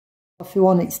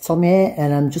Everyone, it's Tommy here,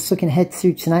 and I'm just looking ahead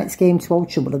to tonight's game to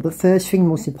Altrincham. But the first thing,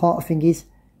 most important thing is,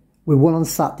 we won on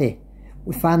Saturday.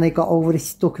 We finally got over this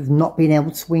stuck of not being able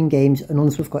to win games, and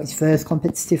Unsworth got his first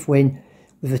competitive win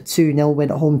with a 2-0 win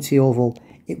at home to Oval.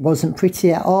 It wasn't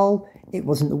pretty at all, it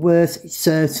wasn't the worst, it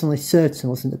certainly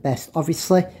wasn't the best.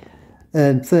 Obviously,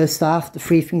 first half, the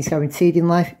three things guaranteed in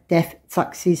life: death,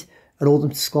 taxes, and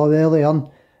Oldham to score early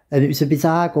on. And it was a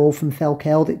bizarre goal from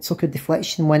Felkeld. It took a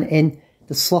deflection, went in.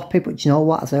 They're sloppy, but you know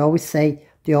what, as I always say,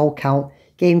 they all count.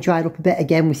 Game dried up a bit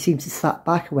again, we seemed to sat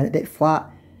back and went a bit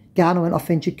flat. Garner went off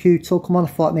injured, Kuto come on, I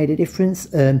thought it made a difference.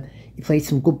 He played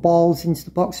some good balls into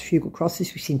the box, a few good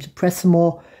crosses, we seemed to press them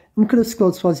more. And we could have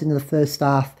scored twice in the first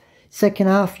half. Second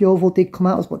half, Yeovil did come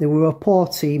out, but they were a poor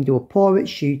team, they were poor at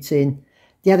shooting.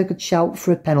 They had a good shout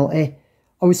for a penalty.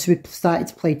 Obviously we started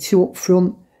to play two up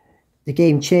front. The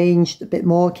game changed a bit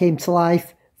more, came to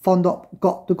life. Fondop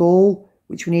got the goal,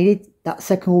 which we needed. That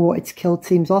second goal wanted to kill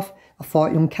teams off. I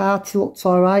thought young Carty looked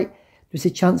alright. There was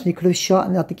a chance we could have shot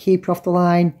and had the keeper off the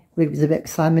line. It was a bit of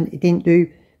excitement. It didn't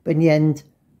do. But in the end,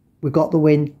 we got the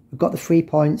win. We got the 3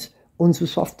 points.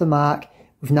 Unsworth off the mark.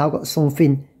 We've now got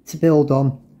something to build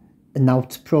on and now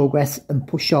to progress and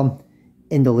push on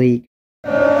in the league.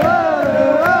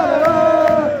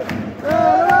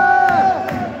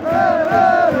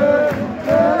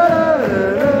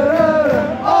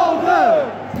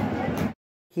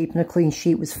 Keeping a clean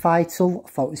sheet was vital. I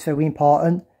thought it was very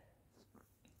important.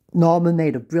 Norman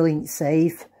made a brilliant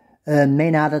save.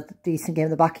 Maynard had a decent game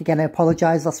at the back again. I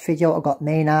apologise, last video I got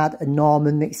Maynard and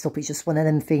Norman mixed up. It's just one of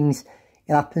them things.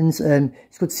 It happens.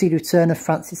 It's good to see the return of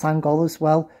Francis Angol as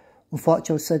well.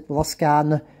 Unfortunately, I said we lost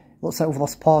Gardner. Looks like we've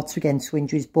lost Porter again to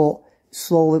injuries, but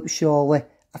slowly but surely,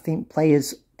 I think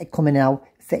players are coming out,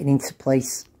 fitting into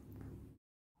place.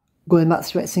 Going back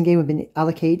to the Wrexham game, we've been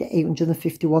allocated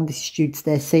 851. This is due to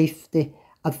their safety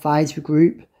advisory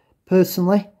group.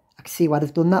 Personally, I can see why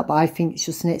they've done that, but I think it's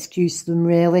just an excuse to them,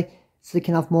 really, so they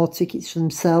can have more tickets for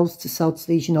themselves to sell to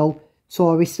these, you know,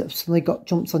 tourists that have suddenly got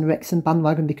jumped on the Wrexham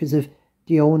bandwagon because of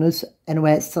the owners.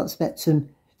 Anyway, I still expect them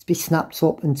to be snapped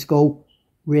up and to go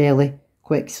really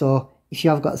quick. So if you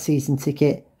have got a season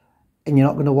ticket and you're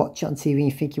not going to watch it on TV and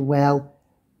you're thinking, well,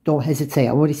 don't hesitate.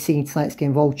 I've already seen tonight's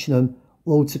game of Altrincham.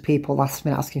 Loads of people last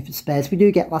minute asking for spares. We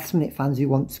do get last minute fans who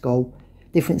want to go.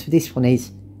 The difference with this one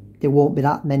is there won't be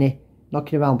that many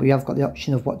knocking around, but you have got the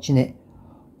option of watching it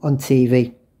on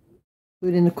TV.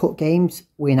 Including the cup games,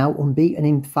 we're now unbeaten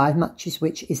in 5 matches,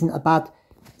 which isn't a bad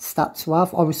stat to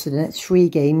have. Obviously, the next 3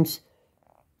 games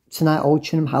tonight: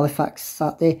 Altrincham, Halifax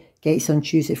Saturday, Gateshead on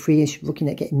Tuesday. 3 games you're looking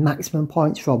at getting maximum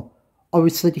points from.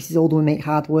 Obviously, this is Oldham, we make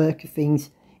hard work of things.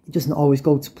 It doesn't always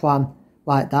go to plan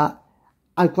like that.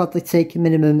 I'd gladly take a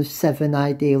minimum of 7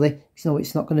 ideally, because you know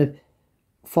it's not going to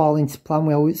fall into plan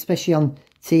well, especially on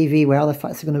TV where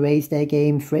Halifax are going to raise their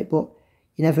game for it, but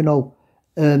you never know.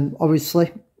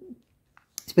 Obviously,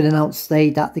 it's been announced today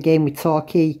that the game with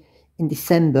Torquay in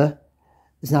December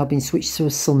has now been switched to a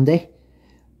Sunday.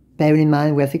 Bearing in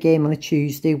mind we have a game on a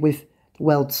Tuesday with the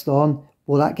Wealdstone.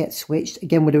 Will that get switched?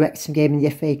 Again with the Wrexham game in the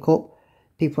FA Cup,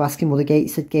 people are asking will the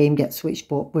Gateshead game get switched,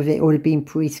 but with it already being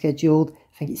pre-scheduled,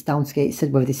 I think it's down to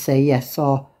Gateshead whether they say yes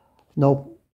or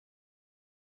no.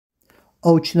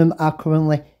 Altrincham are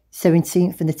currently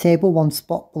 17th in the table, 1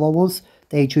 spot below us.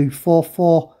 They drew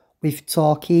 4-4 with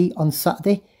Torquay on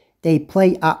Saturday. They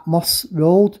play at Moss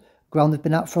Road, ground they've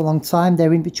been at for a long time.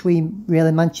 They're in between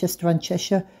really Manchester and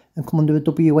Cheshire and come under a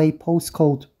WA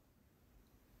postcode.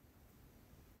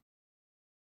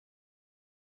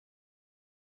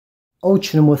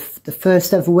 Altrincham were the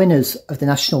first ever winners of the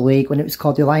National League when it was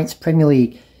called the Alliance Premier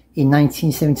League in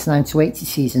 1979-80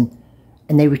 season.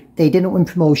 And they didn't win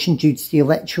promotion due to the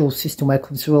electoral system where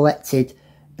clubs were elected.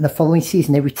 And the following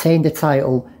season they retained the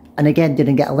title and again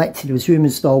didn't get elected. There was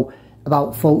rumours though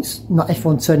about folks, not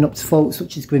everyone turning up to folks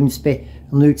such as Grimsby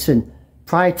and Luton.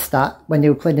 Prior to that, when they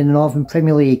were playing in the Northern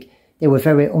Premier League, they were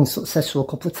very unsuccessful a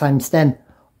couple of times then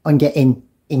on getting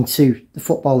into the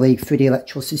Football League through the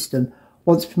electoral system.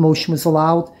 Once promotion was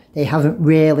allowed, they haven't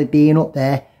really been up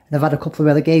there and have had a couple of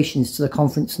relegations to the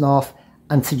Conference North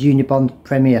and to Junior Bond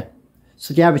Premier.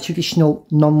 So they are a traditional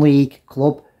non-league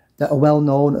club that are well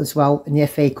known as well in the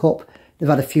FA Cup. They've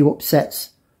had a few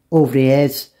upsets over the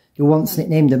years. They were once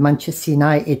nicknamed the Manchester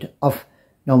United of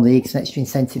non-league, so extra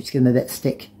incentive to give them a bit of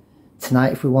stick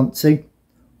tonight if we want to.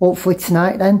 Hopefully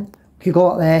tonight then, we can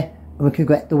go out there and we can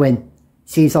get the win.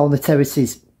 See you all on the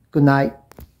terraces. Good night.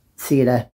 See you there.